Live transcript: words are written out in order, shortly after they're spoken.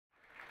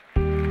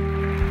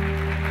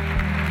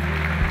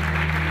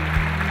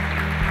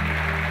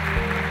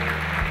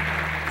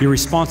Your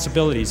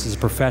responsibilities as a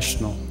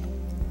professional,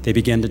 they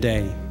begin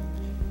today.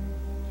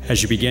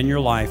 As you begin your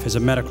life as a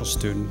medical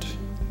student,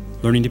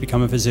 learning to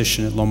become a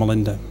physician at Loma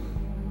Linda.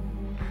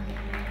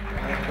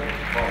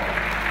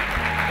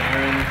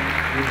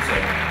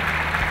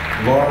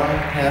 Laura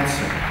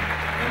Hansen.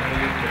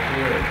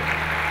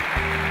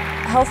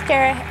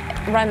 Healthcare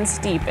runs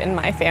deep in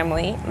my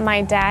family.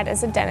 My dad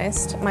is a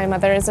dentist, my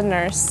mother is a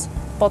nurse,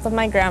 both of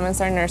my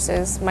grandmas are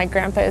nurses, my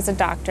grandpa is a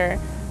doctor,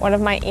 one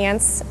of my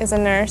aunts is a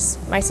nurse,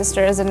 my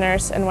sister is a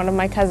nurse, and one of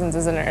my cousins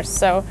is a nurse.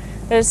 So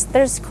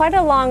there's quite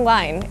a long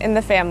line in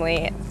the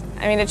family.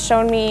 I mean, it's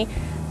shown me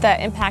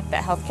the impact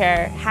that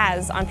healthcare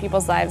has on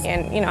people's lives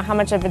and how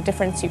much of a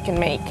difference you can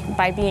make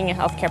by being a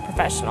healthcare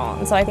professional.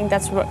 And so I think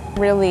that's what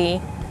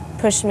really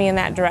pushed me in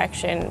that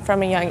direction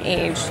from a young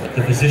age.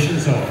 The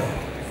physician's oath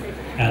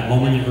at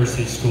Loma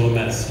University School of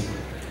Medicine.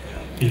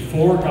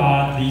 Before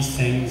God, these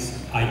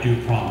things I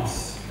do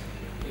promise.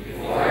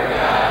 Before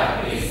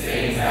God, these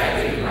things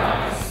I do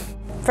promise.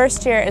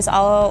 First year is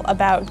all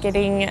about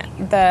getting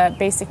the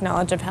basic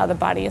knowledge of how the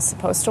body is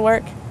supposed to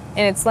work. And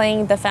it's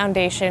laying the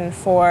foundation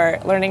for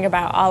learning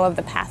about all of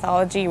the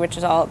pathology, which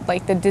is all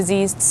like the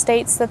diseased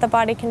states that the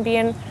body can be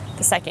in,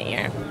 the second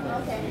year.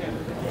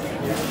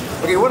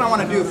 Okay, what I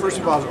want to do first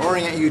of all is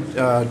orient you,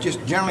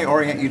 just generally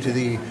orient you to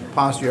the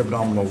posterior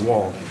abdominal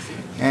wall.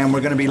 And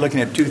we're going to be looking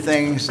at two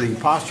things, the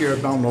posterior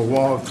abdominal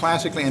wall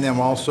classically, and then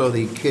also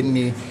the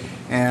kidney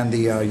and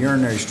the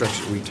urinary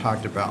structure we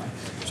talked about.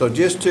 So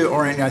just to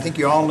orient you, I think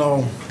you all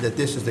know that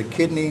this is the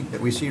kidney that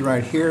we see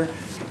right here.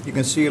 You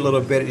can see a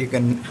little bit, you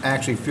can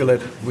actually feel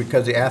it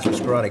because the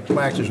atherosclerotic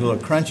plaques, there's a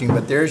little crunching,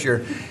 but there's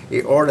your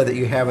aorta that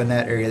you have in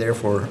that area there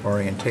for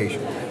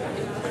orientation.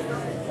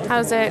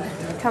 How's it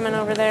coming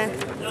over there?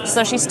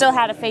 So she still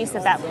had a face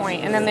at that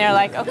point, and then they're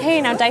like,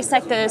 okay, now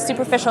dissect the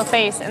superficial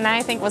face, and that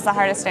I think was the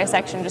hardest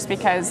dissection just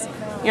because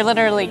you're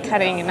literally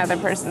cutting another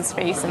person's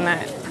face, and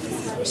that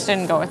just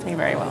didn't go with me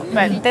very well.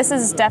 But this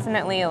is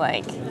definitely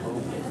like,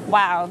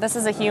 wow, this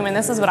is a human,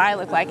 this is what I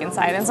look like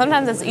inside. And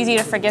sometimes it's easy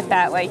to forget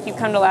that. Like, you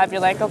come to lab, you're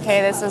like,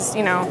 okay, this is,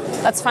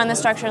 let's find the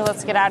structure,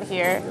 let's get out of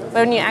here. But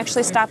when you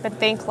actually stop and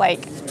think,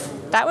 like,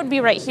 that would be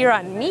right here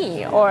on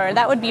me, or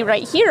that would be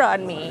right here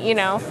on me,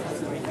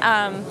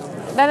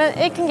 then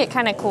it can get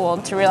kind of cool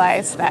to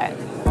realize that.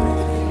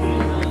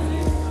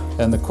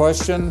 And the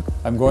question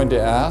I'm going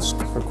to ask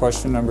for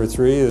question number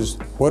 3 is,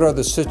 what are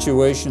the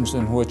situations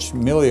in which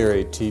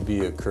miliary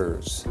TB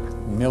occurs?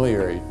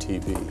 Miliary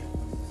TB.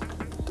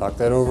 Talk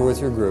that over with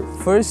your group.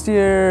 First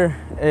year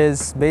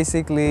is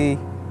basically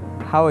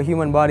how a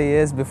human body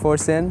is before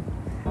sin,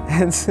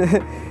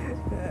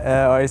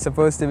 or is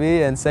supposed to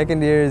be, and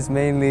second year is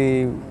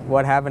mainly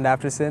what happened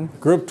after sin.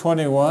 Group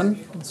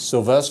 21,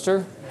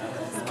 Sylvester.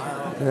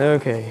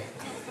 Okay.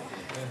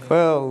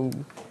 Well,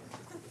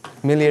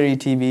 miliary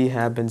TB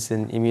happens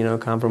in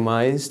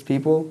immunocompromised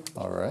people.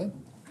 All right.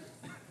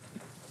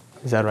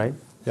 Is that right?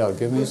 Yeah,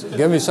 give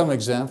me some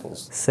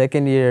examples.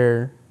 Second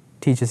year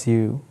teaches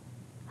you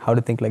how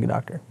to think like a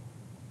doctor.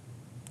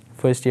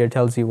 First year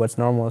tells you what's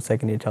normal,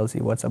 second year tells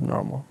you what's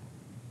abnormal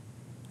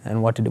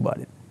and what to do about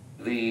it.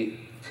 The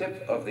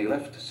tip of the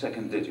left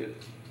second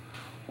digit,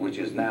 which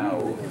is now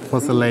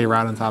supposed to lay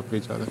right on top of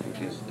each other.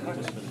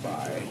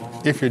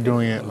 If you're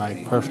doing it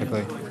like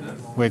perfectly,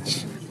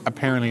 which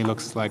apparently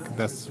looks like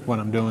that's what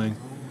I'm doing.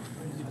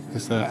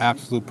 It's an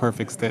absolute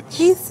perfect stitch.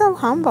 He's so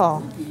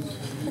humble.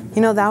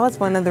 That was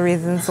one of the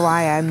reasons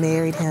why I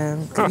married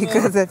him,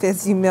 because of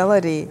his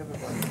humility.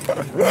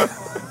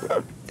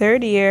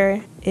 Third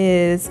year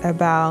is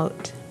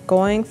about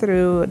going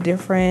through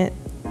different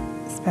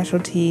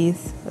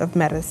specialties of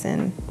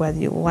medicine, whether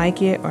you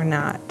like it or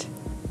not,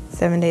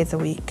 7 days a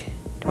week,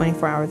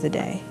 24 hours a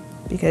day.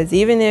 Because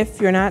even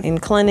if you're not in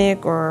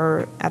clinic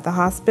or at the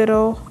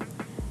hospital,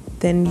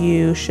 then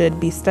you should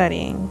be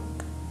studying.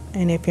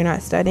 And if you're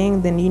not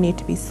studying, then you need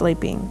to be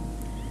sleeping.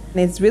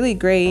 And it's really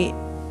great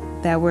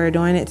that we're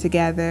doing it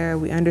together,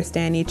 we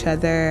understand each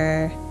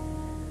other,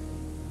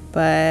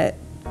 but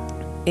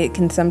it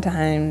can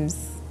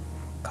sometimes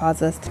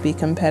cause us to be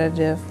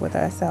competitive with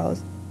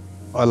ourselves.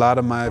 A lot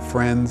of my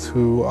friends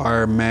who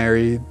are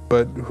married,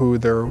 but who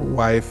their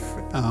wife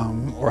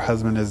or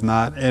husband is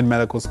not in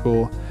medical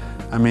school,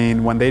 I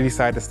mean, when they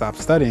decide to stop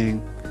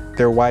studying,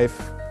 their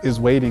wife is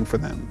waiting for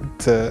them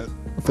to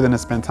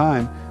spend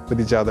time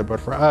with each other. But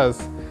for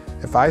us,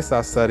 if I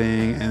stop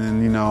studying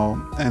and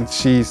and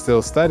she's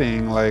still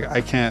studying, like,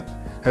 I can't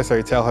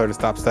necessarily tell her to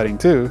stop studying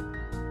too.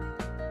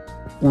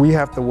 We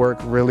have to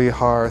work really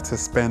hard to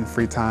spend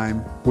free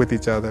time with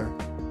each other.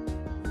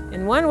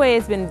 In one way,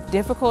 it's been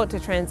difficult to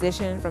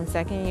transition from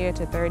second year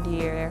to third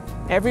year.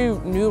 Every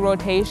new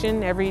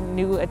rotation, every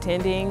new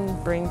attending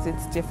brings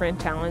its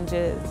different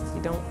challenges.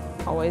 You don't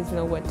always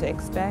know what to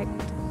expect.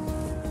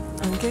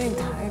 I'm getting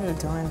tired of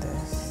doing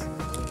this.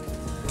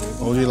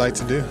 What would you like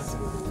to do?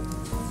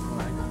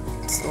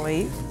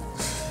 Sleep.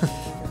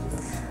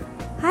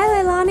 Hi,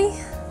 Leilani.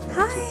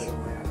 Hi.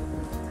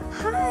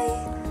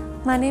 Hi.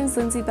 My name's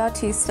Lindsay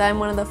Bautista. I'm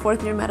one of the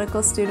fourth year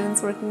medical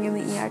students working in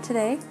the ER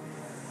today.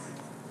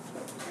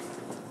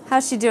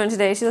 How's she doing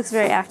today? She looks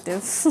very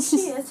active. She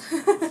is.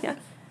 Yeah.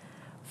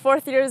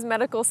 4th year is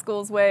medical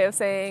school's way of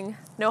saying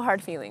no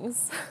hard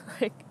feelings.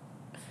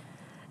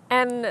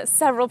 And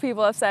several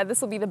people have said this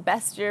will be the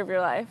best year of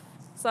your life.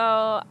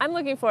 So I'm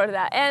looking forward to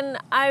that. And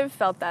I've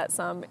felt that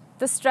some.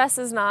 The stress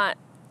is not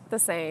the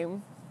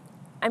same.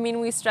 I mean,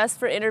 we stress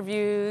for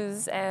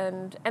interviews,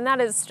 and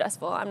that is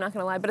stressful, I'm not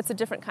gonna lie, but it's a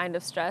different kind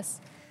of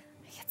stress.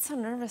 I get so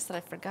nervous that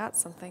I forgot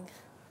something.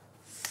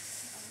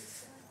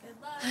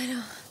 Good luck. I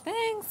know.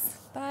 Thanks.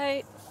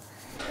 Bye.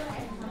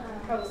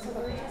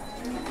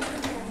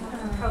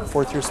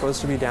 4th year's supposed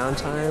to be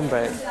downtime,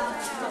 but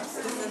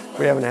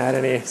we haven't had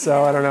any,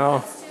 so I don't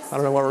know. I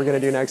don't know what we're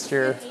gonna do next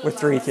year with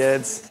 3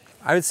 kids.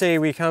 I would say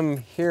we come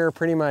here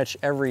pretty much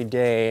every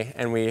day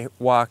and we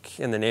walk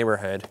in the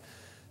neighborhood,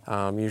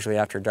 usually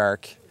after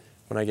dark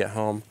when I get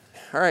home.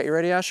 All right, you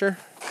ready, Asher?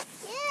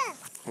 Yeah.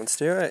 Let's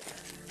do it.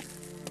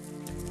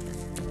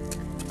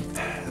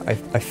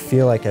 I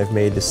feel like I've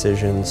made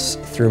decisions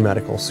through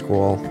medical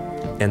school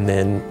and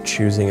then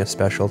choosing a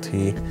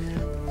specialty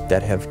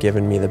that have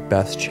given me the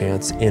best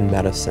chance in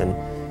medicine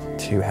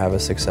to have a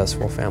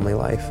successful family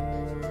life.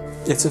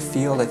 It's a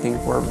field, I think,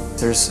 where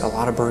there's a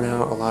lot of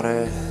burnout, a lot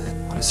of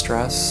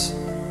stress,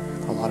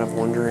 a lot of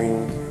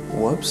wondering,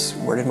 whoops,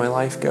 where did my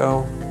life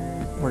go?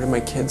 Where did my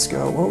kids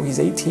go? Whoa, he's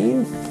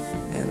 18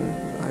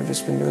 and I've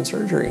just been doing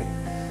surgery.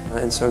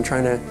 And so I'm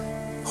trying to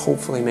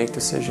hopefully make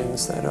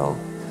decisions that'll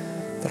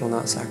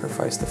not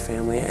sacrifice the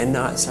family and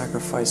not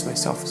sacrifice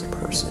myself as a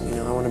person. You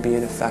know, I want to be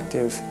an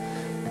effective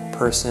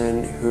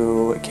person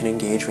who can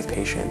engage with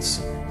patients.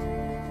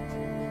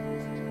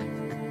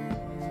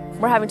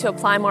 We're having to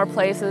apply more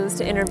places,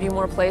 to interview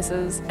more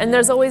places, and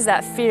there's always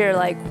that fear,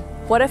 like,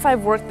 what if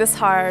I've worked this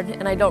hard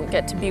and I don't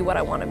get to be what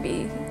I want to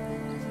be?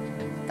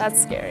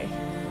 That's scary.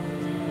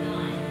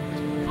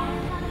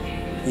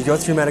 You go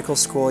through medical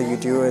school, you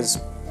do as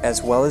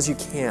well as you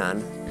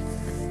can,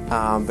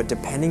 but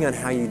depending on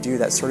how you do,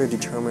 that sort of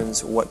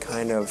determines what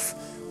kind of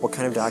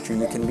doctor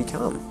you can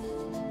become.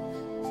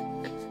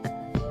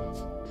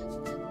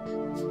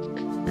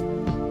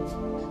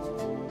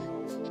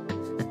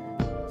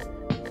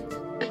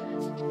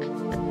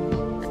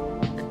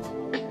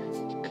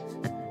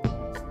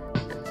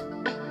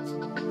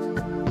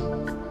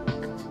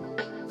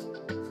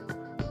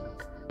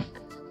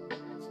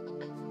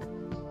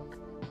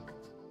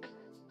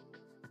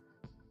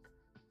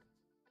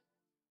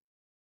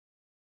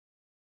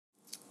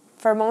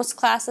 For most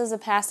classes, a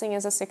passing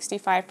is a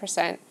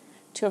 65%.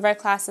 2 of our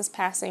classes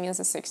passing is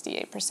a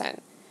 68%.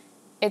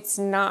 It's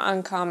not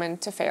uncommon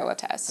to fail a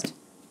test.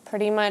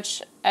 Pretty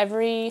much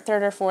every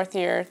 3rd or 4th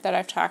year that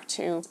I've talked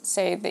to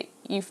say that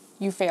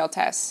you fail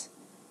tests.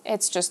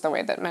 It's just the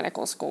way that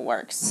medical school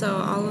works. So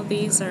all of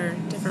these are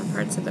different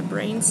parts of the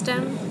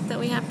brainstem that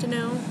we have to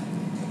know.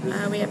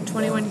 We have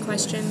 21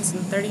 questions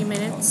in 30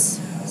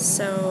 minutes.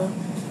 So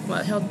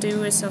what he'll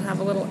do is he'll have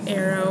a little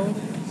arrow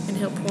and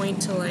he'll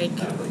point to like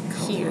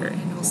here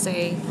and he'll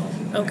say,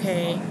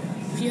 okay,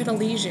 if you had a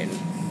lesion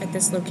at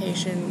this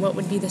location, what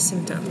would be the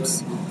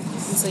symptoms?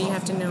 And so you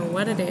have to know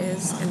what it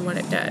is and what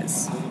it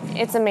does.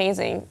 It's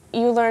amazing.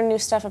 You learn new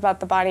stuff about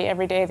the body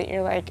every day that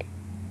you're like,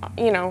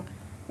 you know,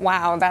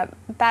 wow,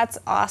 that's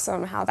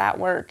awesome how that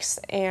works.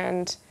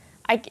 And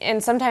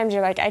sometimes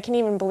you're like, I can't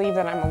even believe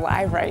that I'm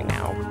alive right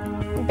now.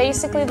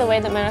 Basically, the way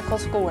that medical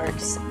school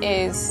works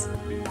is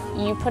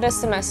you put a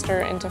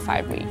semester into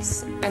 5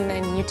 weeks, and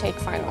then you take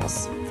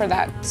finals for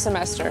that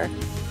semester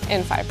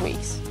in 5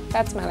 weeks.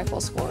 That's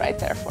medical school right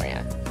there for you.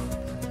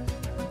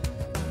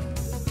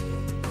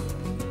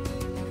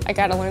 I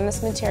got to learn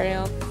this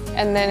material,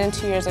 and then in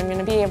 2 years I'm going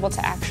to be able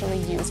to actually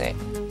use it.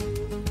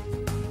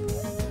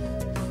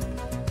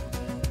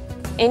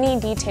 Any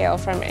detail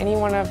from any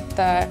one of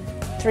the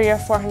 300 or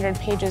 400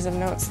 pages of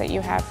notes that you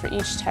have for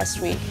each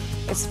test week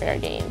is fair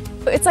game.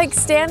 It's like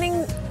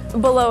standing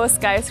below a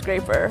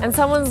skyscraper and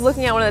someone's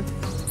looking at one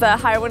of the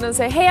higher windows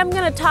and say, hey, I'm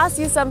going to toss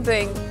you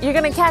something. You're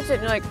going to catch it.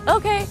 And you're like,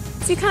 okay.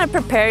 So you kind of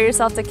prepare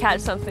yourself to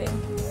catch something.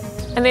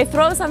 And they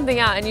throw something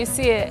out and you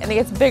see it and it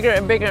gets bigger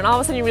and bigger and all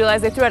of a sudden you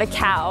realize they threw out a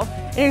cow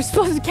and you're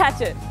supposed to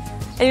catch it.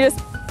 And you just...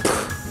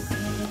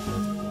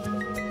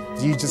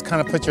 You just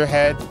kind of put your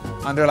head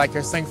under like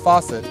your sink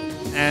faucet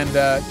and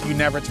you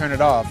never turn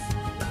it off.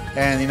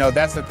 And you know,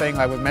 that's the thing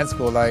like with med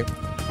school, like,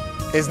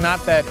 it's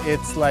not that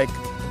it's like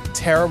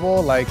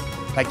terrible, like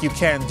you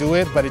can't do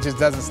it, but it just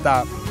doesn't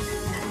stop.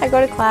 I go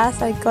to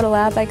class, I go to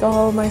lab, I go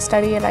home, I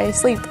study, and I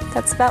sleep.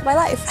 That's about my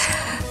life.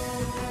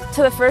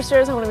 To the first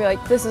years, I'm going to be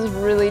like, this is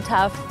really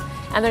tough,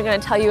 and they're going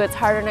to tell you it's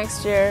harder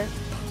next year,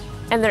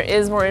 and there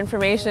is more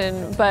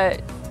information,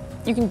 but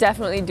you can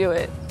definitely do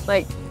it.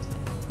 Like,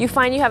 you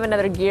find you have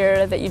another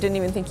gear that you didn't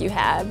even think you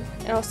had.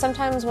 You know,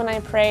 sometimes when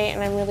I pray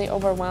and I'm really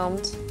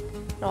overwhelmed,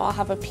 you know, I'll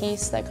have a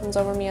peace that comes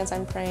over me as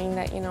I'm praying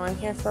that, you know, I'm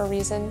here for a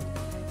reason,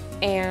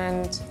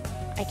 and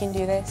I can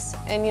do this.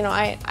 And you know,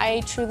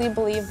 I truly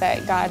believe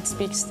that God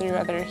speaks through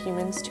other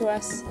humans to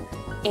us,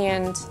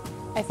 and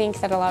I think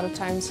that a lot of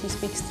times He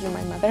speaks through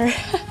my mother.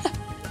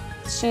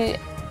 She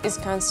is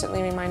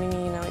constantly reminding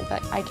me, you know,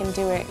 that I can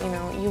do it, you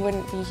know, you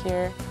wouldn't be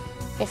here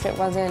if it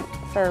wasn't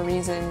for a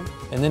reason.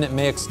 And then it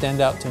may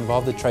extend out to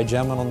involve the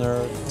trigeminal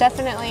nerve.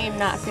 Definitely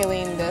not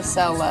feeling the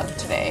cell love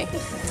today.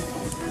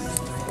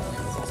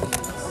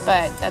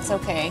 But that's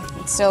okay.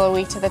 It's still a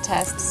week to the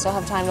test, still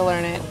have time to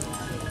learn it,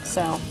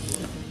 so.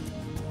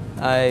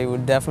 I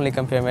would definitely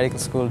compare medical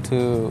school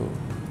to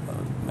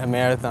a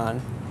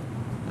marathon.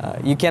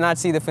 You cannot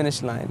see the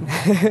finish line,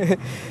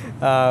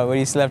 but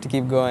you still have to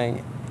keep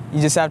going.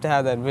 You just have to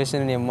have that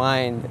vision in your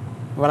mind.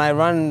 When I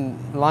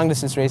run long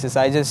distance races,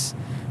 I just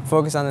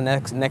focus on the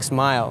next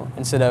mile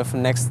instead of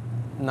next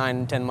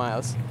 9, 10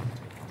 miles.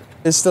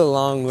 It's still a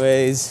long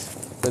ways,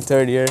 the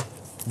third year,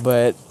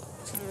 but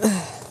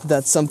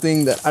that's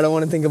something that I don't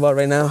want to think about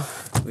right now.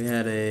 We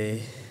had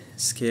a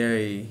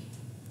scary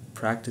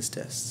practice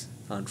test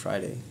on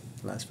Friday,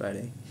 last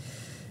Friday,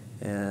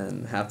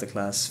 and half the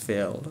class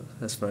failed,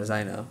 as far as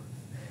I know,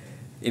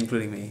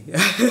 including me.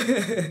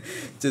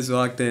 Just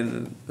walked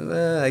in,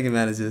 I can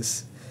manage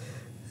this,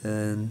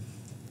 and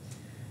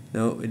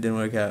no, it didn't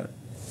work out.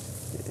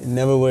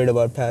 Never worried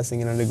about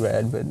passing in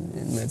undergrad, but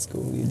in med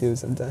school you do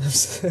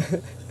sometimes.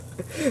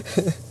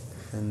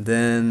 And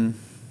then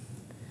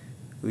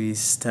we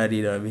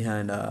studied our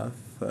behind off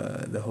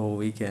the whole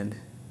weekend,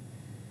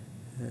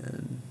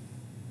 and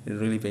it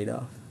really paid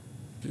off.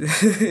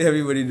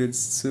 Everybody did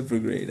super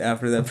great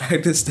after that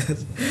practice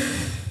test.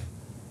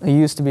 I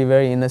used to be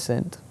very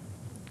innocent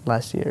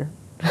last year.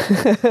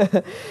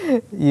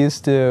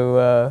 Used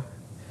to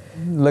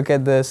look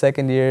at the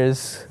second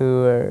years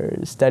who are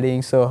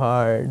studying so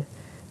hard,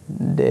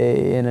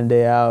 day in and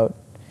day out,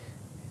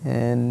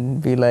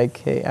 and be like,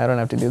 hey, I don't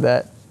have to do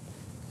that.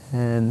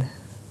 And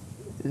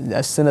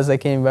as soon as I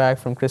came back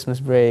from Christmas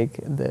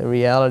break, the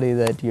reality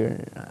that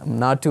I'm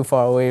not too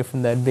far away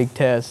from that big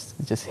test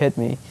just hit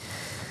me.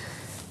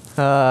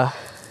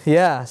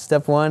 Yeah,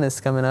 step one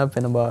is coming up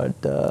in about,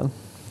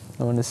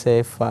 I want to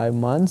say 5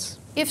 months.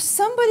 If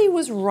somebody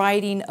was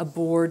writing a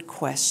board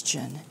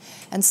question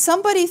and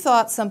somebody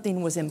thought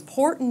something was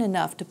important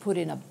enough to put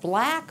in a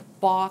black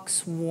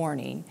box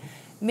warning,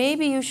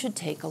 maybe you should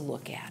take a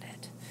look at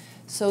it.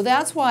 So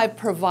that's why I've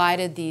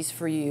provided these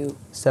for you.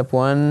 Step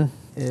one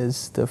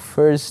is the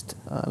first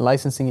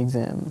licensing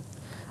exam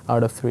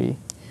out of 3,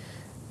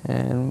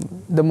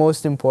 and the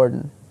most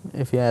important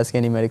if you ask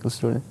any medical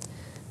student,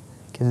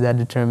 because that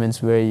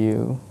determines where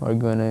you are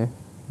going to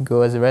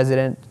go as a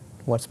resident,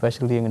 what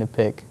specialty you're going to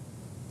pick.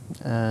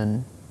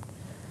 And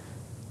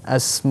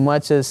as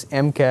much as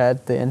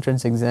MCAT, the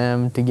entrance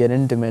exam to get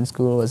into med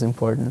school, was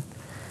important,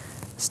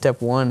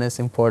 step one is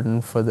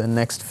important for the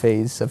next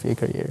phase of your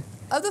career.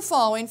 Of the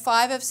following,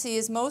 5FC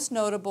is most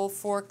notable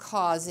for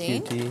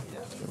causing QT,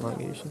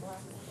 elongation.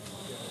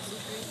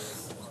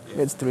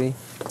 It's 3.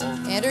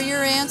 Enter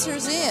your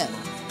answers in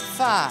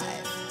 5,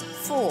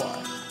 4,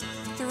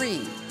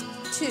 3,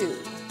 2,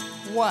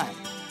 1.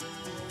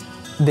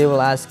 They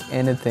will ask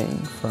anything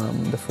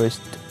from the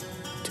first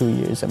 2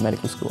 years of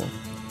medical school,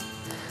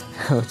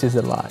 which is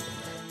a lot.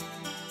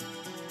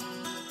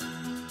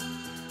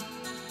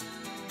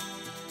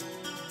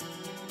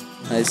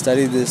 I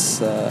studied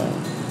this,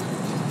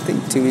 I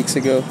think 2 weeks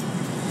ago,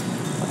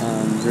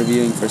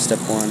 reviewing for step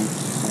 1,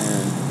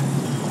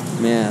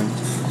 and man,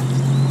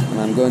 when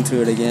I'm going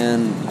through it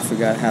again, I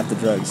forgot half the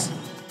drugs.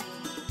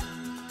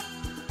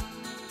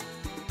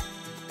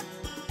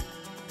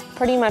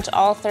 Pretty much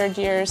all third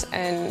years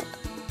and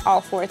all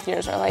fourth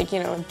years are like,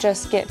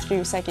 just get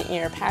through second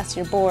year, pass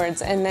your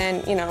boards, and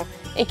then,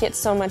 it gets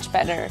so much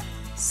better.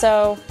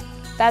 So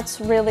that's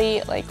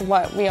really like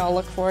what we all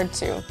look forward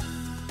to.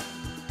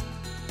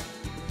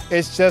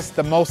 It's just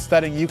the most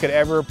studying you could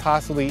ever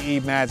possibly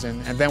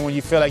imagine. And then when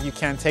you feel like you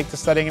can't take the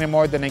studying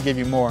anymore, then they give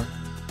you more.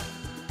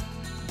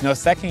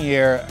 Second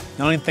year,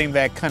 the only thing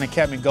that kind of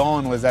kept me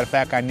going was that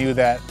fact I knew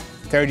that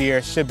third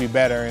year should be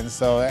better, and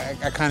so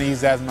I kind of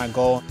used that as my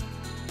goal.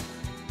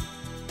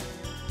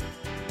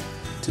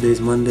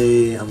 Today's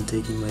Monday, I'm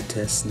taking my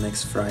test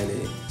next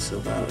Friday, so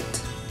about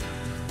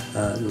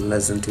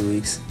less than 2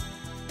 weeks.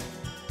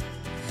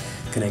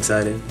 Kinda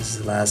excited, this is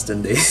the last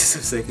 10 days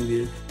of second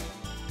year.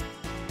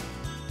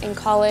 In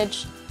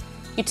college,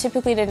 you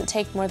typically didn't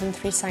take more than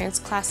 3 science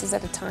classes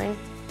at a time.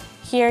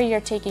 Here you're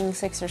taking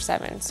 6 or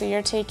 7, so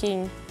you're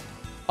taking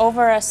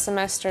over a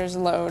semester's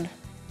load,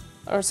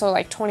 or so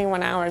like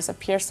 21 hours of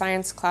pure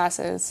science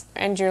classes,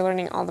 and you're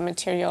learning all the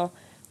material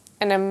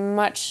at a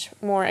much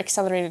more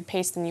accelerated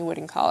pace than you would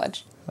in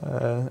college.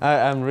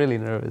 I'm really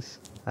nervous.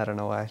 I don't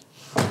know why.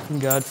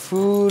 Got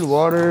food,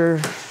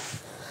 water.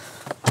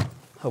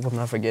 Hope I'm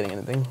not forgetting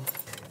anything.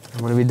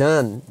 I'm gonna be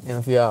done in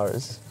a few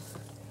hours.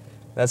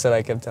 That's what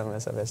I kept telling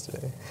myself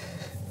yesterday.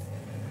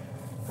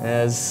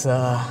 As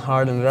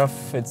hard and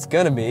rough it's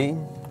gonna be,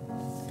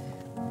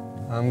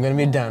 I'm gonna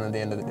be done at the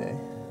end of the day.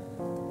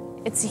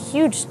 It's a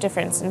huge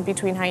difference in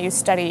between how you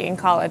study in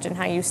college and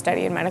how you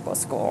study in medical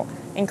school.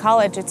 In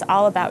college, it's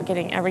all about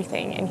getting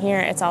everything, and here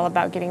it's all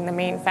about getting the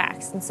main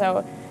facts. And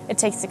so it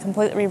takes a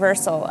complete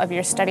reversal of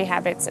your study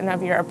habits and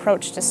of your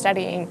approach to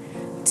studying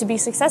to be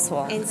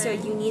successful. And so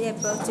you need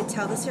it both to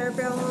tell the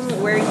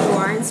cerebellum where you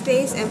are in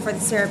space and for the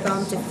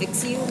cerebellum to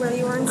fix you where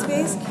you are in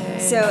space. Okay.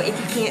 So if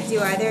you can't do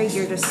either,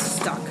 you're just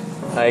stuck.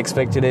 I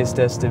expect today's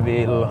test to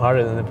be a little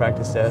harder than the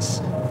practice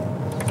test.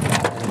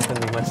 It's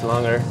going to be much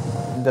longer.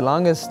 The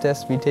longest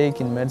test we take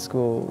in med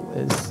school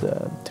is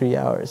 3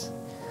 hours.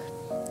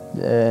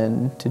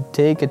 And to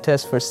take a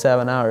test for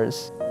 7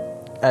 hours,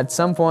 at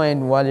some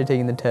point while you're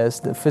taking the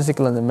test, the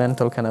physical and the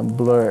mental kind of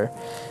blur.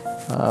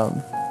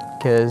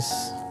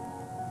 Because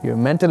you're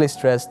mentally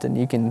stressed and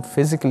you can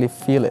physically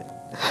feel it.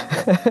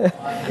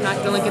 I'm not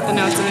going to look at the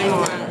notes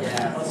anymore.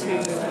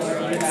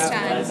 It's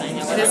time.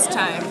 It is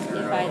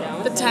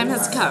time. The time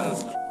has come.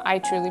 I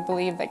truly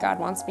believe that God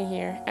wants me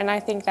here, and I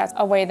think that's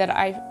a way that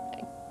I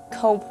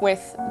cope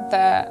with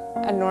the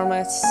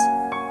enormous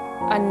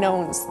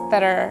unknowns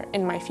that are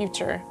in my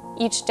future.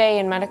 Each day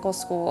in medical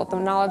school, the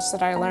knowledge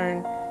that I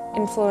learn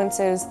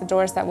influences the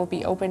doors that will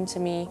be open to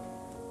me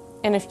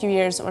in a few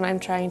years when I'm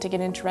trying to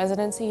get into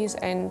residencies,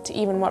 and to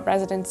even what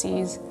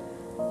residencies,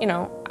 you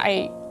know,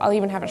 I'll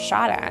even have a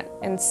shot at.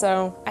 And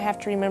so I have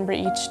to remember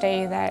each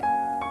day that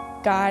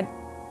God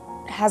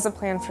has a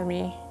plan for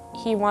me.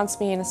 He wants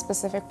me in a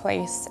specific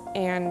place,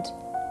 and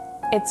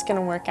it's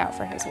gonna work out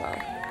for His will.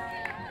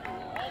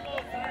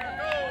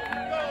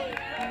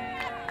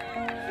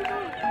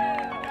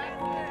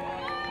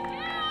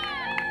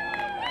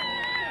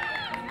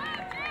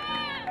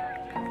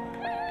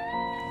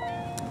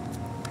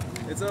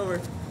 It's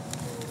over.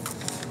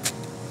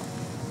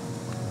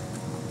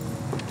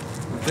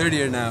 I'm third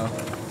year now.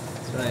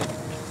 That's right.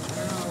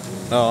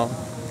 Oh,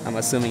 I'm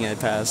assuming I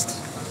passed.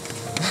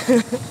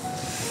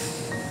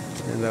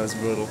 And that was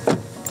brutal.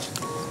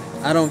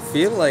 I don't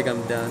feel like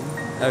I'm done.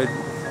 The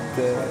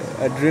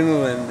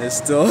adrenaline is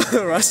still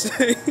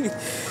rushing.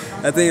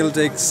 I think it'll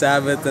take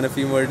Sabbath and a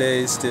few more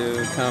days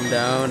to calm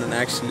down and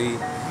actually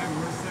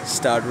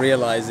start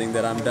realizing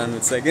that I'm done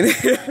with second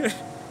year.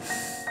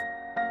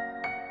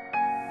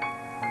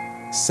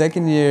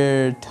 Second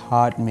year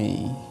taught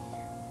me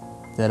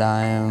that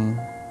I am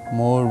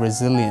more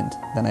resilient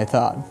than I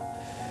thought.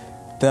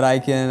 That I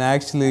can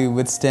actually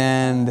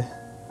withstand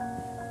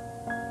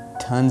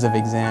tons of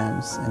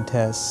exams and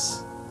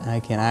tests, and I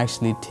can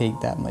actually take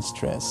that much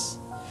stress.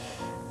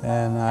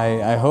 And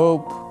I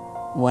hope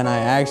when I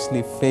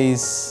actually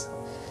face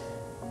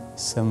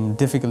some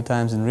difficult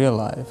times in real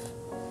life,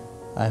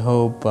 I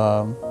hope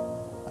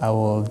I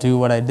will do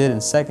what I did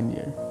in second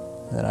year,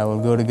 that I will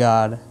go to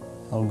God,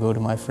 I will go to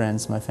my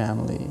friends, my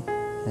family,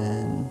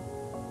 and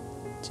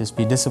just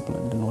be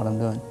disciplined in what I'm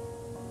doing.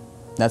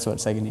 That's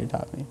what second year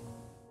taught me.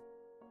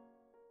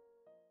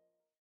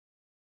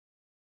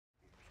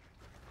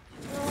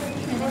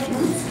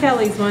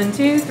 Kelly's 1,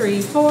 2,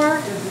 3, 4,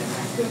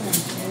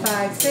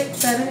 5, 6,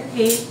 7,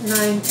 8,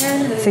 9,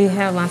 10. So you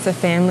have lots of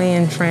family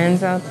and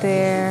friends out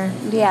there?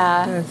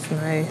 Yeah. That's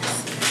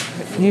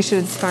nice. You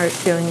should start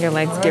feeling your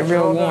legs get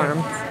real warm.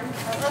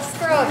 Let's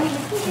throw it.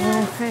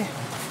 Okay.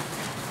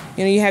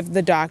 You know, you have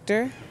the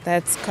doctor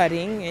that's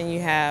cutting, and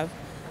you have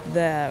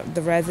the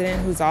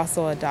resident who's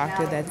also a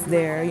doctor that's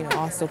there, you know,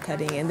 also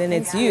cutting, and then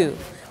it's you.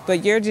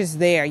 But you're just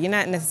there. You're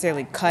not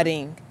necessarily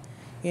cutting,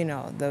 you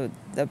know,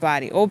 the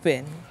body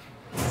open.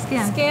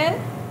 Skin.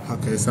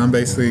 Okay, so I'm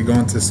basically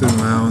going to student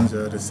lounge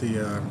to see,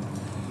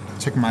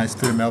 check my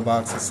student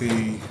mailbox to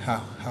see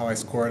how I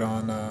scored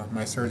on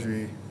my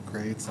surgery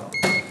grades. So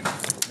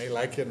may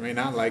like it, may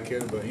not like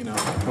it, but you know,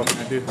 what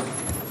can I do?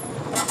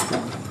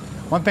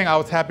 One thing I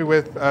was happy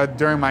with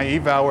during my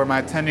eval, where my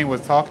attending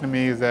was talking to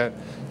me, is that,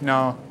 you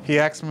know, he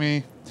asked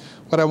me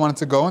what I wanted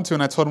to go into,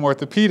 and I told him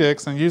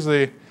orthopedics, and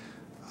usually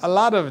a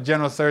lot of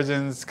general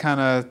surgeons kind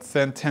of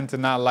tend to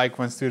not like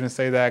when students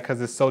say that because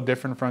it's so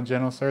different from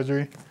general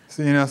surgery.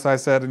 So, you know, so I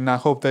said, and I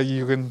hope that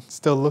you can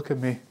still look at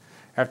me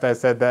after I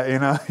said that, you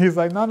know. He's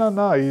like, no.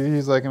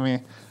 He's like, I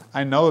mean,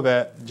 I know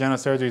that general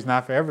surgery is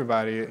not for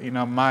everybody. You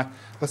know,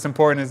 what's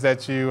important is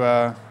that you,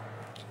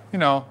 you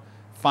know,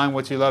 find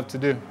what you love to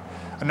do.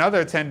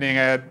 Another attending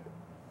at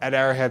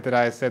Arrowhead that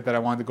I said that I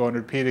wanted to go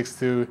into orthopedics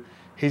to,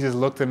 he just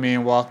looked at me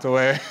and walked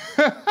away.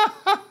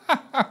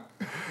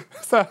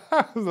 So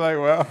I was like,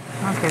 well.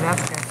 Okay,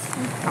 that's good.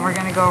 And we're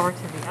going to go over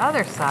to the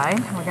other side.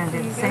 We're going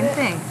to do the same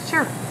thing.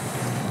 Sure.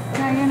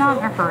 No, you're not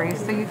in a hurry,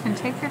 so you can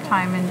take your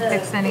time and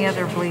fix any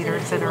other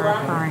bleeders that are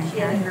occurring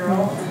here.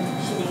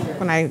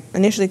 When I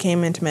initially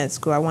came into med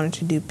school, I wanted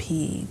to do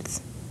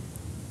peds.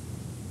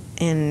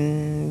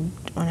 And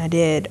when I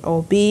did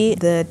OB,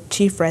 the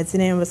chief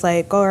resident was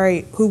like, all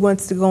right, who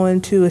wants to go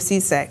into a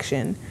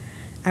C-section?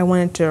 I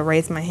wanted to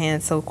raise my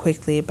hand so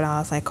quickly, but I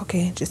was like,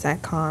 okay, just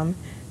act calm.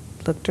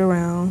 Looked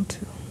around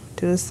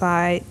to the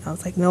side. I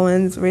was like, no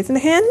one's raising a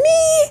hand,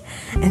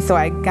 me! And so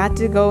I got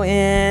to go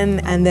in,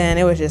 and then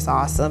it was just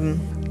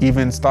awesome.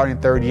 Even starting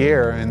third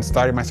year and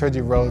starting my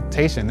surgery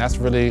rotation, that's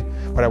really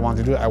what I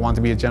wanted to do. I wanted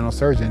to be a general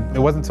surgeon. It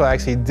wasn't until I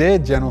actually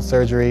did general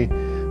surgery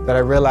that I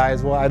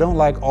realized, well, I don't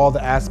like all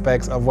the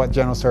aspects of what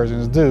general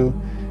surgeons do.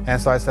 And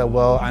so I said,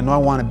 well, I know I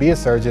want to be a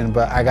surgeon,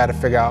 but I got to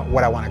figure out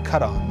what I want to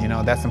cut on. You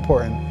know, that's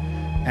important.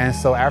 And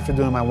so after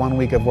doing my 1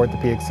 week of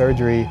orthopedic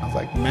surgery, I was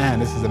like, man,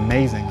 this is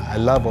amazing. I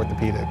love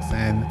orthopedics.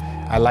 And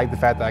I like the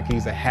fact that I can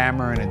use a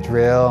hammer and a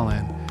drill,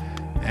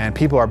 and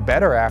people are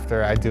better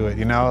after I do it,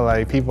 you know?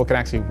 Like, people can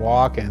actually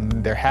walk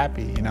and they're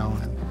happy, you know?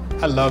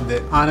 And I loved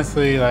it.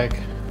 Honestly, like,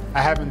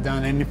 I haven't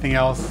done anything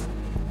else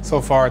so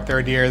far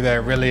third year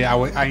that really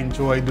I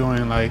enjoy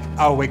doing. Like,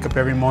 I'll wake up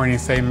every morning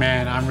and say,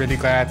 man, I'm really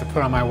glad to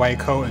put on my white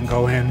coat and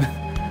go in.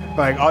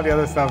 Like, all the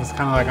other stuff is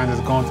kind of like I'm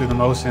just going through the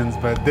motions,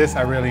 but this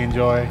I really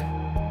enjoy.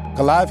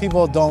 A lot of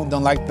people don't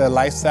like the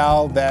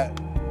lifestyle that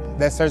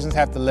surgeons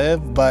have to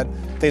live, but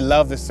they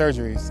love the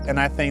surgeries. And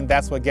I think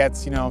that's what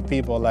gets, you know,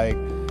 people. Like,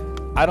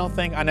 I don't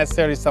think I'm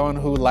necessarily someone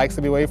who likes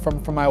to be away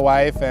from my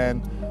wife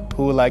and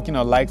who, like, you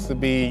know, likes to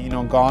be, you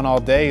know, gone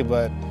all day,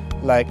 but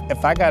like,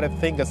 if I gotta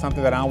think of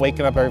something that I'm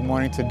waking up every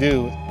morning to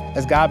do,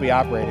 it's gotta be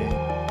operating.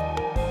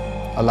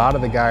 A lot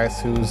of the guys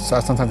who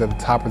are sometimes at the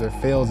top of their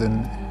fields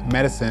in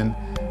medicine,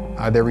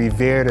 they're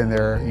revered and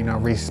they're, you know,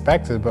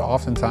 respected, but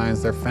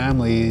oftentimes their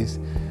families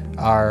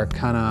are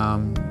kind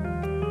of,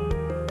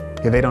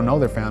 they don't know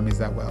their families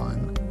that well.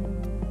 And,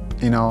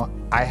 you know,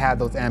 I had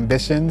those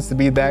ambitions to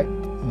be that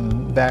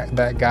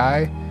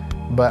guy,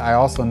 but I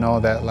also know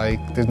that,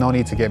 like, there's no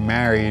need to get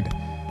married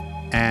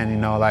and, you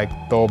know, like,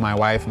 throw my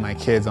wife and my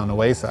kids on the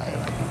wayside.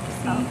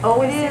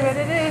 Oh, it is. What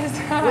it is.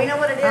 We know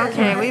what it is.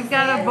 Okay, we've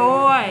got a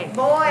boy.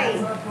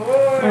 Boy.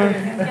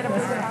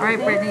 All right,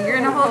 Brittany, you're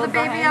gonna hold the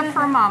baby up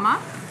for Mama.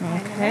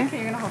 Okay.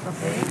 Okay, you're gonna hold the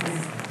baby.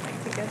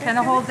 Kind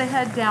of hold the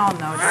head down,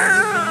 though.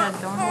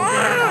 Don't hold the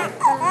head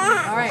up.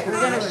 All right, we're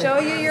gonna show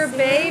you your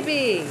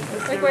baby.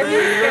 Like what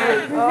he's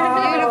got.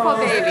 Beautiful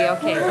baby.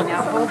 Okay,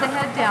 now hold the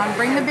head down.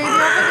 Bring the baby over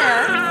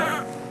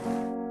there.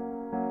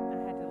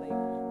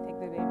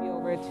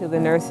 To the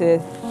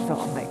nurses, so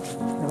I'm like, you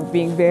know,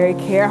 being very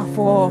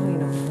careful, you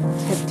know,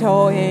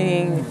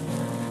 tiptoeing.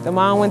 The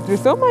mom went through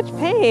so much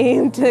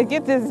pain to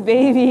get this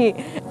baby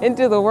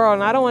into the world,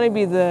 and I don't want to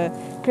be the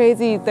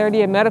crazy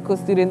third-year medical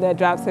student that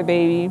drops her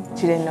baby.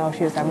 She didn't know if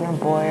she was having a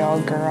boy or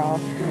a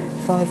girl,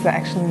 so it's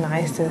actually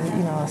nice to,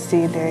 you know,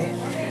 see that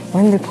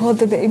when they pulled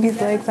the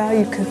baby's legs out,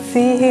 you could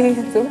see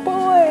it's a boy.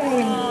 Oh,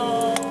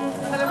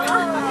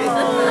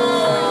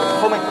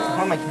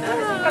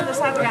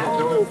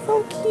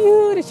 so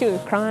cute. And she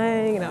was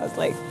crying, and I was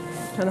like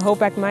trying to hold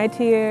back my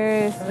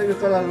tears. It's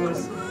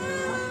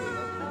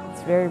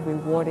very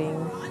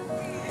rewarding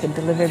to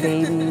deliver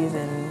babies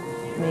and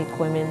make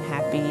women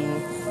happy.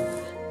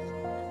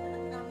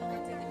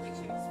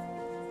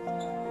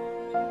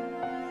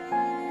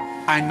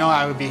 I know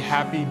I would be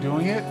happy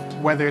doing it.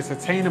 Whether it's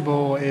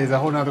attainable is a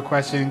whole nother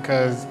question,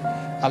 because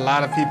a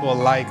lot of people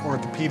like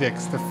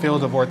orthopedics, the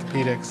field of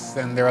orthopedics,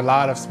 and there are a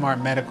lot of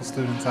smart medical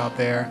students out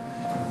there.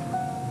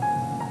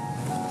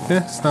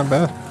 Yeah, it's not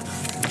bad.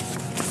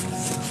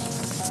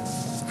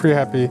 Pretty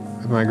happy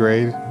with my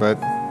grade,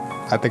 but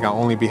I think I'll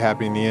only be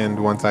happy in the end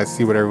once I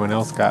see what everyone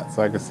else got,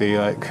 so I can see,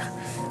 like,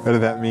 whether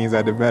that means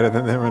I did better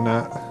than them or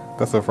not.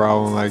 That's the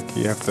problem. Like,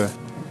 you have to,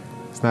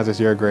 it's not just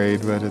your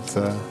grade, but it's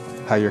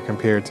how you're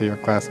compared to your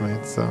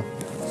classmates, so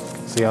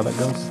see how that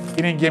goes.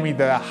 You didn't give me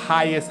the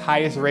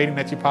highest rating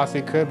that you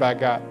possibly could, but I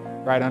got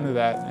right under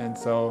that, and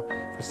so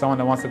for someone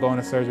that wants to go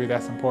into surgery,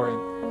 that's important.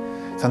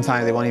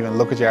 Sometimes they won't even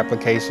look at your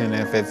application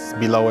if it's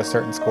below a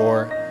certain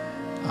score.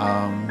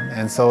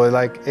 And so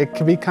it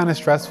can be kind of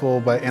stressful,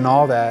 but in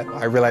all that,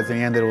 I realized in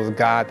the end that it was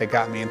God that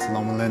got me into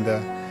Loma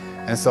Linda.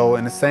 And so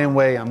in the same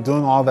way, I'm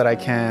doing all that I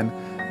can,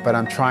 but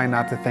I'm trying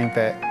not to think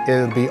that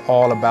it'll be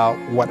all about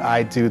what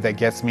I do that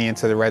gets me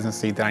into the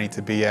residency that I need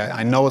to be at.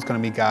 I know it's gonna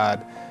be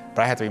God,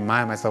 but I have to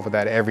remind myself of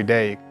that every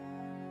day.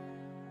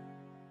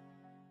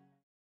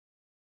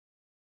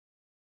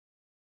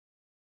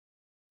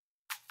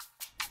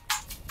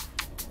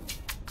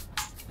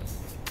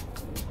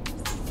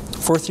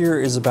 Fourth year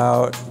is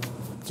about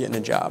getting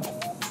a job.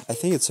 I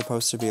think it's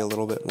supposed to be a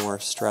little bit more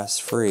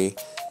stress-free,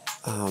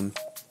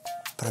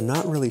 but I'm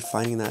not really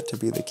finding that to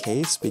be the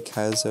case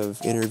because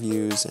of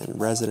interviews and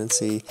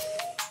residency.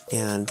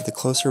 And the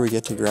closer we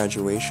get to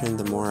graduation,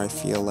 the more I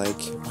feel like,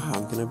 wow,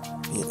 I'm gonna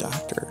be a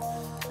doctor.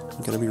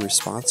 I'm gonna be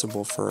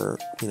responsible for,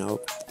 you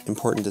know,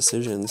 important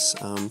decisions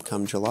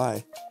come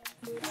July.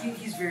 I think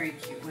he's very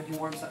cute when he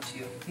warms up to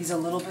you. He's a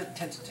little bit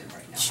tentative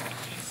right now.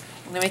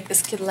 I'm gonna make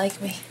this kid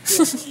like me.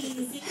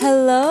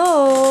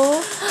 Hello.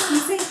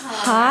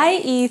 Hi,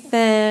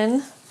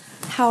 Ethan.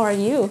 How are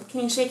you?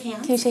 Can you shake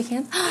hands? Can you shake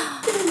hands?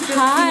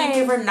 Hi. Can you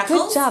give her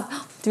knuckles? Good job.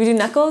 Do we do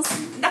knuckles?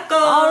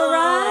 Knuckles. All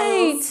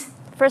right.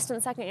 First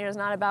and second year is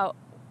not about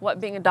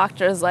what being a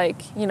doctor is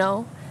like, you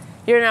know?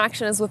 Your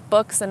interaction is with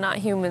books and not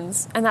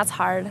humans, and that's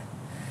hard.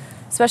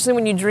 Especially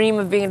when you dream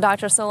of being a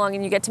doctor so long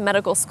and you get to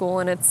medical school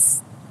and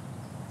it's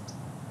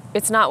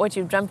not what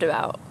you've dreamt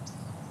about.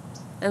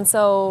 And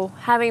so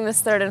having this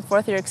third and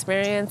fourth year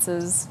experience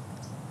is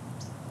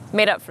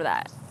made up for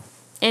that.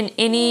 And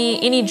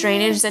any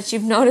drainage that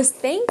you've noticed,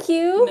 thank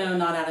you. No,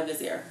 not out of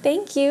his ear.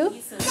 Thank you.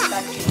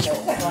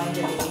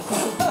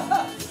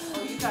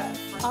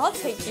 I'll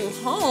take you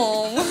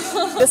home.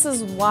 This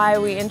is why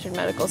we entered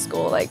medical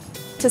school, like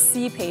to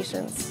see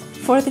patients.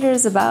 Fourth year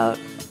is about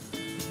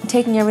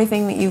taking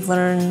everything that you've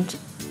learned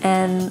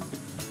and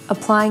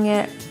applying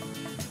it,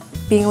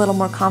 being a little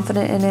more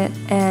confident in it,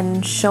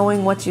 and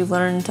showing what you've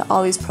learned to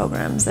all these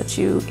programs that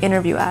you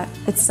interview at.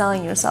 It's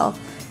selling yourself.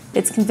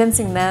 It's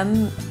convincing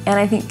them, and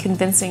I think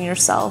convincing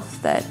yourself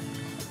that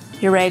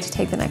you're ready to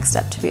take the next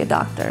step to be a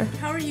doctor.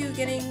 How are you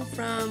getting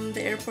from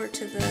the airport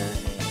to the...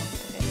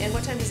 And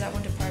what time does that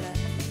one depart at?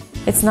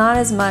 It's not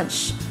as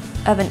much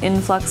of an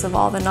influx of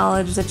all the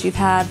knowledge that you've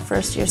had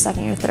first year,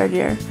 second year, third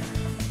year.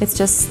 It's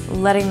just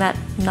letting that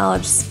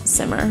knowledge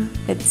simmer.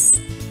 It's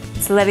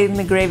letting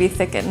the gravy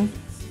thicken.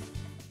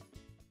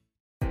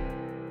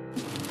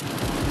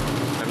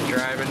 I'm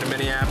driving to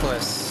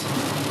Minneapolis,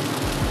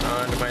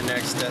 on to my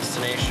next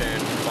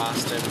destination,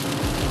 Boston,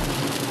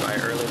 by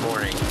early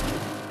morning.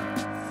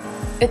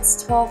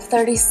 It's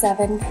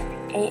 12:37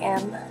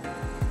 a.m.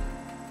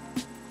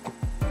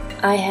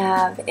 I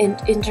have an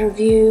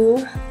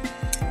interview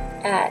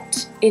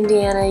at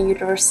Indiana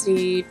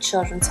University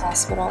Children's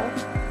Hospital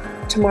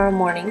tomorrow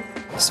morning.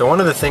 So one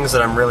of the things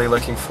that I'm really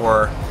looking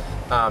for,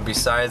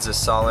 besides a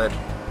solid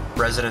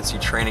residency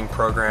training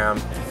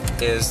program,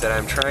 is that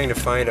I'm trying to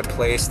find a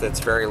place that's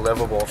very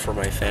livable for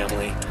my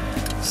family.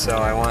 So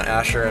I want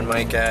Asher and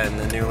Micah and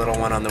the new little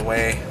one on the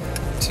way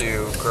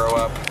to grow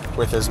up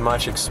with as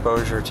much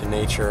exposure to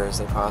nature as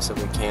they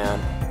possibly can.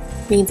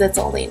 Means it's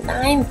only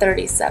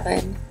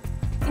 9:37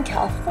 in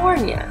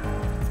California,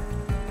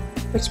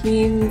 which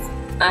means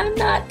I'm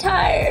not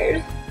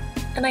tired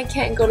and I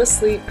can't go to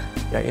sleep.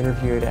 I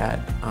interviewed at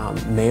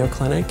Mayo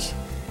Clinic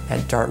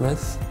at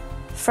Dartmouth.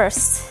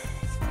 First,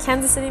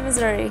 Kansas City,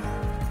 Missouri,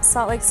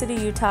 Salt Lake City,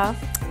 Utah,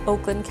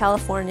 Oakland,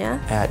 California,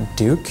 At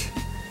Duke,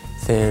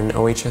 then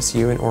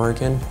OHSU in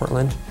Oregon,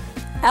 Portland.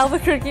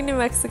 Albuquerque, New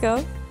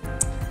Mexico,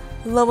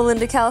 Loma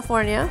Linda,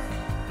 California,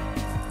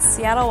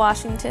 Seattle,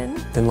 Washington,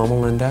 Then Loma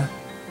Linda.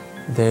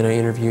 Then I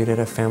interviewed at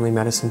a family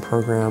medicine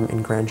program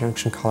in Grand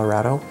Junction,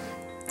 Colorado.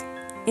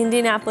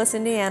 Indianapolis,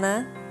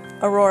 Indiana,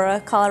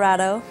 Aurora,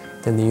 Colorado,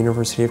 Then the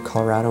University of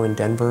Colorado in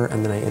Denver,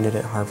 and then I ended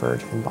at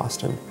Harvard in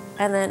Boston.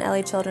 and then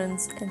LA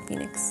Children's and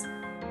Phoenix.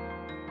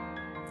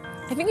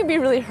 I think I'd be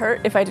really hurt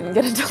if I didn't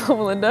get into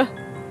Loma Linda.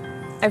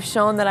 I've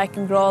shown that I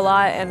can grow a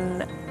lot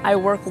and I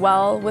work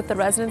well with the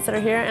residents that are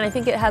here, and I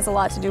think it has a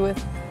lot to do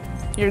with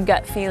your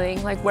gut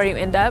feeling, like where you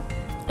end up.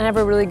 And I have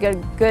a really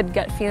good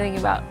gut feeling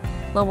about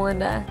Loma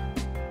Linda.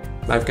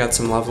 I've got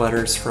some love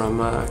letters from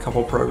a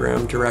couple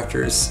program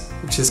directors,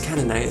 which is kind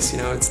of nice. You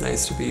know, it's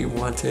nice to be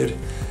wanted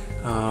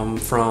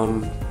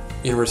from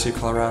University of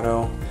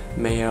Colorado,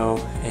 Mayo,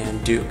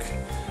 and Duke.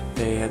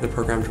 The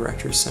program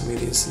directors sent me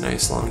these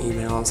nice long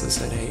emails that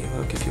said, hey,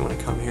 look, if you want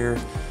to come here,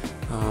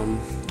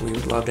 we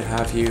would love to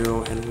have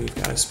you, and we've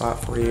got a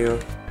spot for you.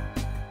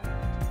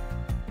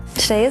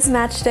 Today is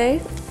match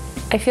day.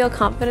 I feel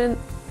confident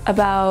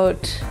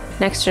about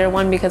next year,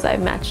 one, because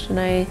I've matched and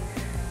I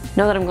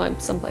know that I'm going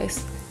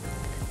someplace.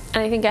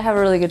 And I think I have a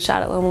really good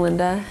shot at Loma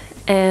Linda.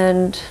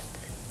 And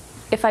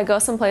if I go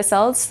someplace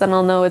else, then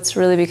I'll know it's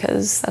really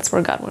because that's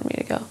where God wanted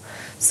me to go.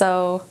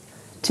 So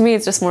to me,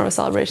 it's just more of a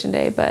celebration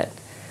day, but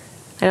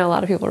I know a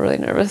lot of people are really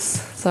nervous.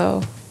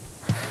 So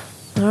I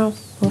don't know,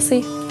 we'll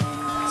see.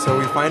 So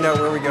we find out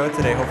where we go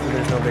today. Hopefully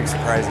there's no big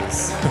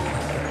surprises.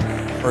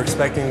 We're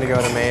expecting to go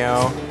to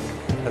Mayo.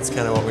 That's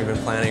kind of what we've been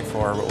planning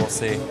for, but we'll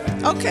see.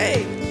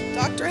 Okay,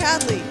 Dr.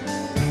 Hadley.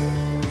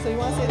 So you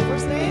want to say the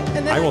first name?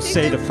 And then I will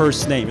say the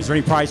first name. Is there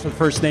any prize for the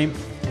first name?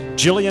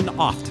 Jillian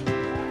Oft.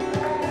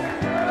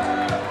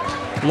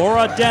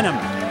 Laura Denham.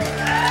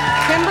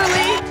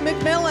 Kimberly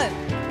McMillan.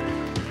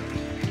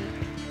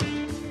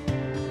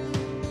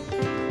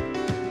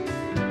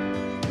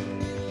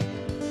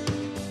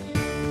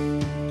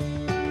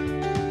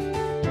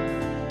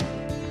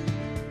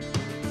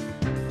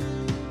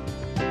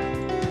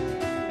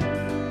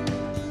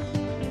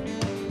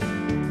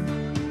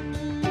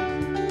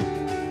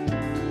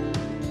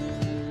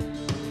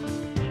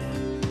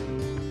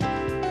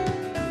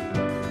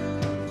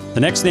 The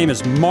next name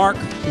is Mark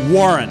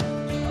Warren.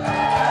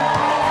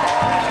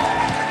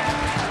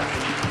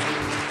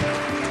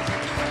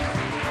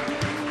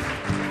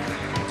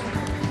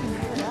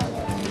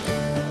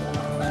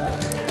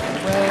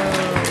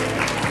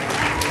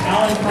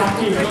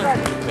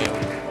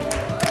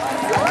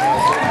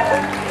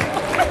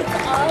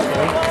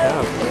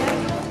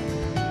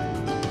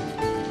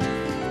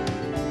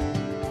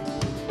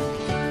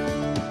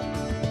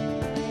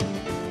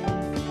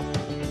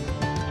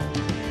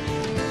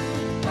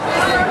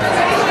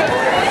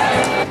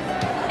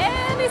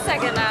 Any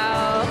second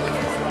now.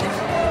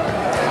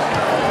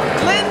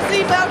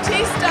 Lindsay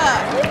Bautista.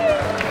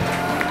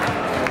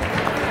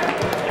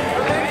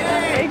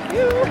 Thank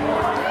you.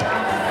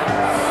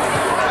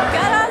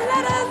 Gotta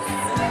let us.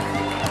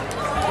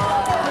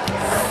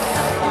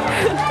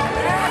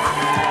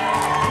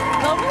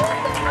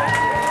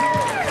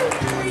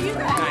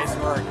 Nice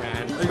work,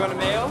 man. Are you going to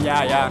Mayo?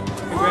 Yeah.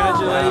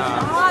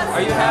 Congratulations.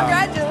 Are you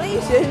happy?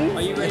 Congratulations.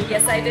 Are you ready?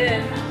 Yes, I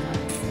did.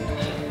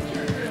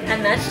 I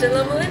matched at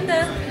Loma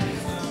Linda.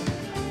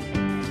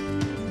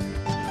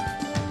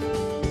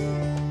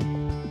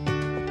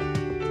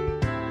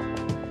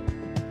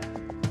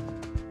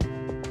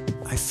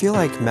 feel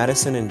like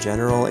medicine in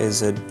general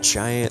is a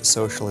giant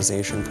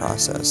socialization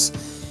process.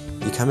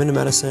 You come into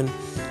medicine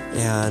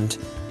and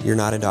you're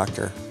not a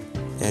doctor,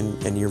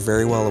 and you're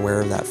very well aware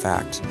of that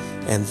fact.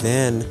 And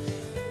then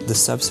the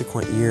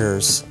subsequent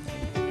years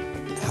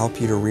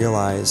help you to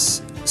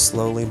realize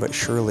slowly but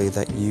surely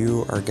that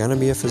you are going to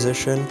be a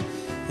physician,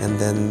 and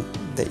then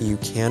that you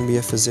can be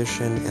a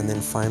physician, and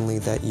then finally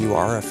that you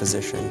are a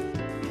physician.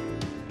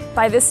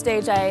 By this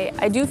stage,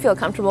 I do feel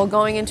comfortable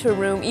going into a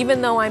room,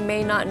 even though I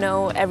may not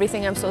know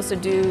everything I'm supposed to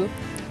do.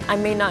 I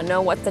may not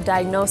know what the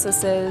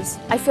diagnosis is.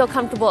 I feel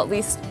comfortable at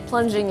least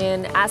plunging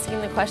in,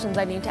 asking the questions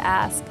I need to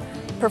ask,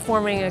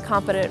 performing a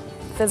competent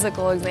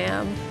physical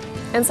exam.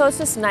 And so it's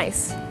just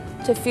nice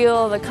to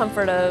feel the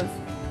comfort of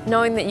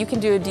knowing that you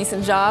can do a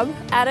decent job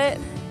at it,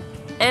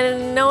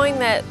 and knowing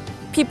that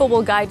people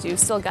will guide you,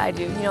 still guide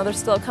you. You know, there's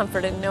still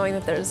comfort in knowing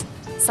that there's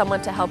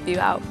someone to help you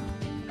out.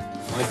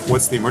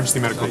 What's the emergency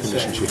medical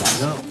condition she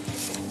has?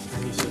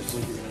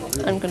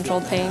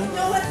 Uncontrolled pain.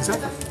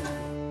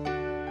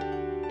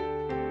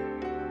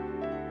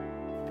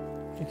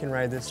 You can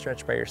ride this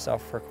stretch by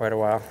yourself for quite a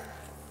while.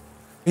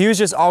 He was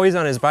just always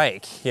on his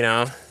bike, you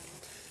know?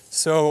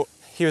 So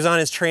he was on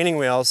his training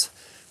wheels,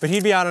 but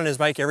he'd be out on his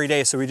bike every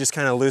day, so we just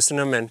kind of loosened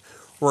him and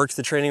worked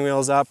the training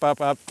wheels up,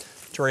 to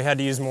where he had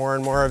to use more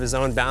and more of his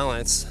own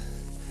balance.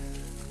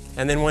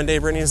 And then one day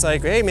Brittany's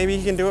like, hey, maybe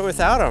he can do it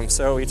without him.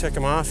 So we took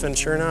him off, and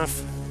sure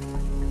enough.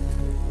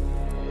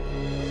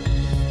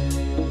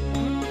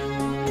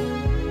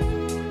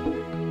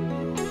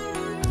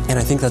 And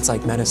I think that's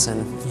like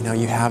medicine. You know,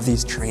 you have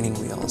these training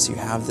wheels, you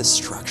have this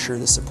structure,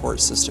 the support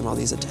system, all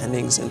these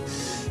attendings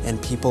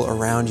and people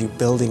around you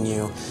building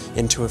you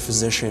into a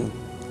physician.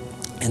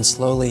 And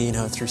slowly, you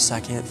know, through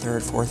second,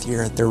 third, fourth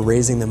year, they're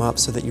raising them up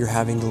so that you're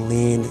having to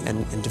lean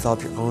and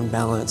develop your own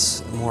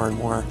balance more and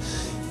more.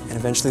 And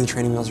eventually the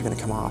training wheels are going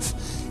to come off.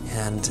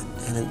 And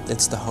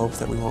it's the hope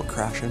that we won't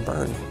crash and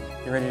burn.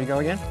 You ready to go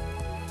again?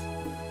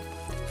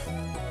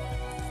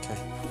 Okay.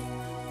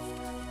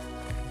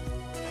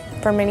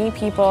 For many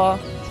people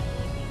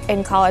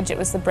in college, it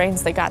was the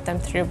brains that got them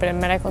through, but in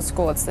medical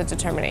school, it's the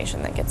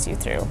determination that gets you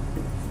through.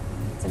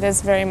 It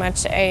is very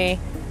much a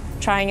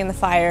trying in the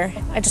fire.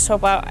 I just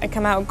hope I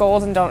come out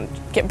gold and don't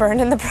get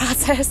burned in the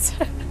process.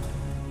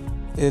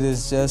 It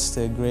is just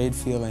a great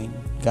feeling.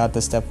 Got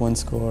the step 1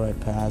 score, I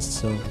passed,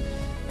 so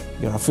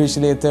you're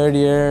officially a third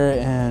year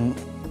and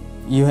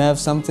you have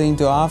something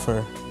to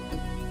offer,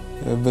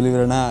 believe it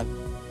or not.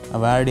 I've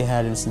already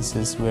had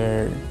instances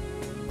where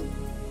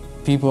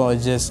people are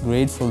just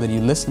grateful that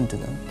you listen to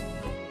them.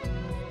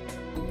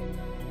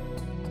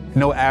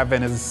 No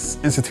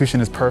Adventist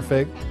institution is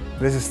perfect.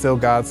 This is still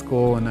God's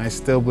school, and I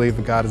still believe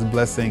that God is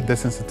blessing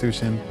this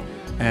institution.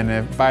 And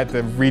if I had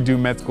to redo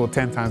med school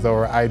 10 times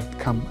over, I'd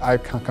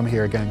come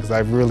here again because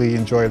I've really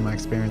enjoyed my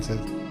experiences.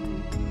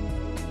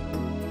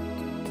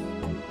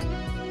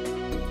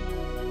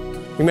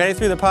 You made it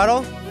through the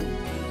puddle?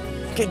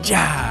 Good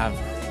job.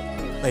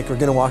 Like, we're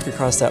gonna walk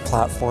across that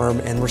platform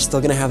and we're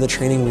still gonna have the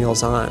training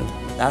wheels on.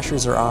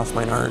 Asher's are off,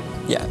 mine aren't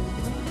yet.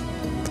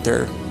 But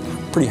they're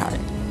pretty high.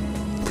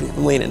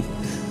 I'm leaning.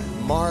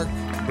 Mark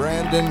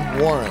Brandon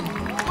Warren.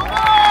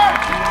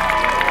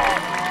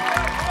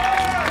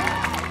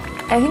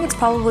 I think it's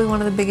probably one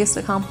of the biggest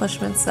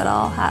accomplishments that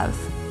I'll have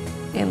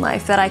in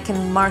life that I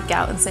can mark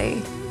out and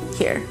say,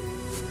 here.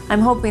 I'm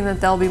hoping that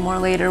there'll be more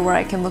later where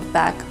I can look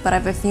back, but I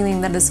have a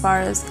feeling that as far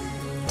as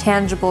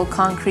tangible,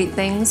 concrete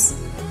things,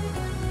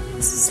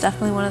 this is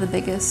definitely one of the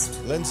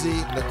biggest. Lindsay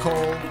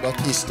Nicole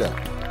Bautista.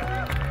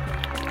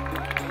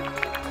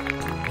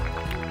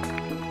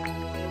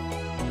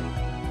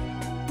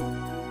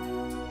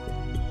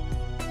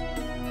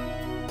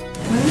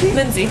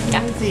 Lindsay,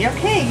 yeah. Lindsay,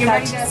 okay, you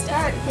ready to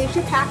start? Here's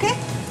your packet.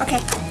 Okay,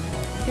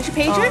 here's your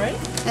pager,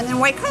 right. and then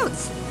white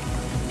coats.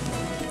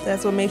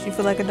 That's what makes you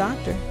feel like a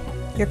doctor,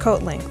 your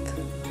coat length.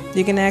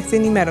 You can ask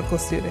any medical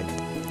student,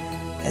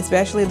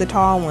 especially the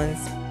tall ones.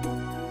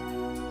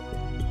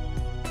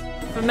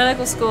 For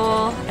medical school,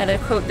 I had a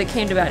coat that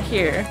came to about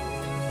here.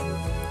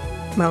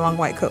 My long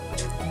white coat.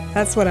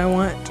 That's what I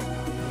want.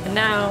 And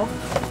now,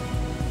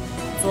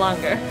 it's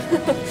longer.